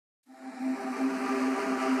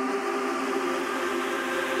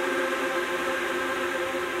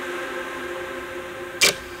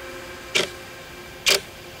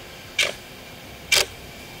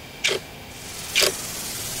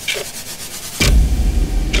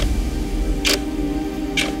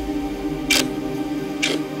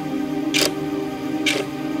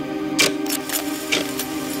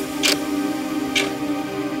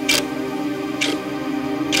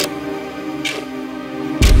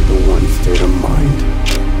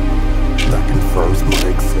confirms my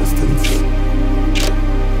existence.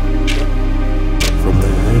 From the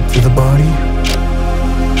head to the body,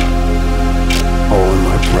 all in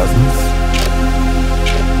my presence.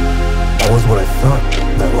 Always what I thought,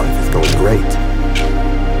 that life is going great.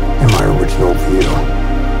 In my original view.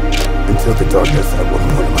 Until the darkness at one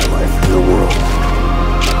point in my life in the world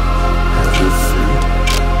has ensued.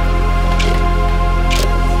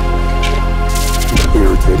 The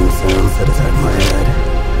irritating sounds that attack my head,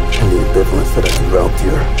 and the ambivalence that I developed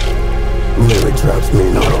here, literally traps me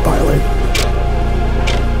in autopilot.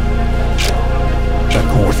 That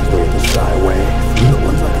coerces me to shy away from the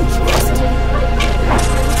ones I can trust.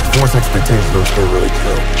 Force expectations can really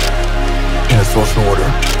kill. In a social order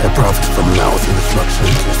that profits from malice and destruction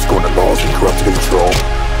to scolded laws and corrupted control,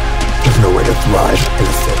 there's no way to thrive in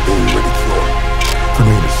a set being ridiculed. For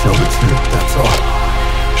me to show the truth, that's all.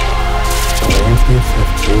 The landscapes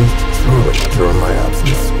have changed truly during my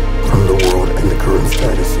absence from the world and the current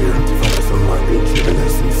status here to focus on my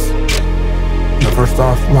rejuvenescence. Now first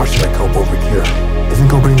off, why should I cope over here? Isn't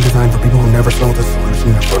coping designed for people who never saw the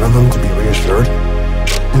solution in front of them to be reassured?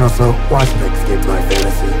 And also, why should I escape my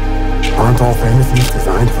fantasy? Aren't all fantasies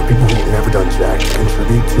designed for people who've never done jack to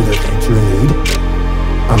contribute to their future need?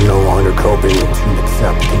 I'm no longer coping to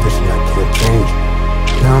accept a condition I can't change.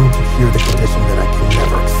 Now I'm to hear the condition that I can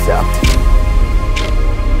never accept.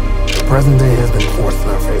 The present day has been forced in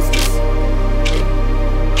our faces.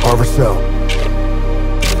 However so,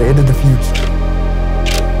 the fate of the future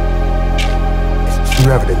is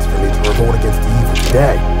true evidence for me to revolt against the evil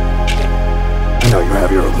today. I know you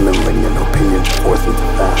have your own malignant opinions forced into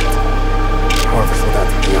fact. However, so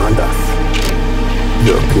that's beyond us.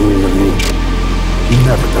 Your opinion of me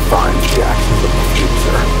never defines the actions of the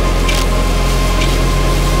future.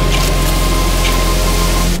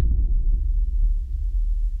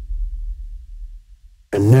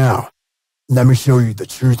 And now, let me show you the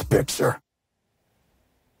truth picture.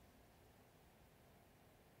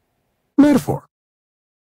 Metaphor.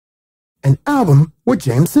 An album with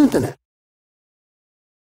James Synth in it.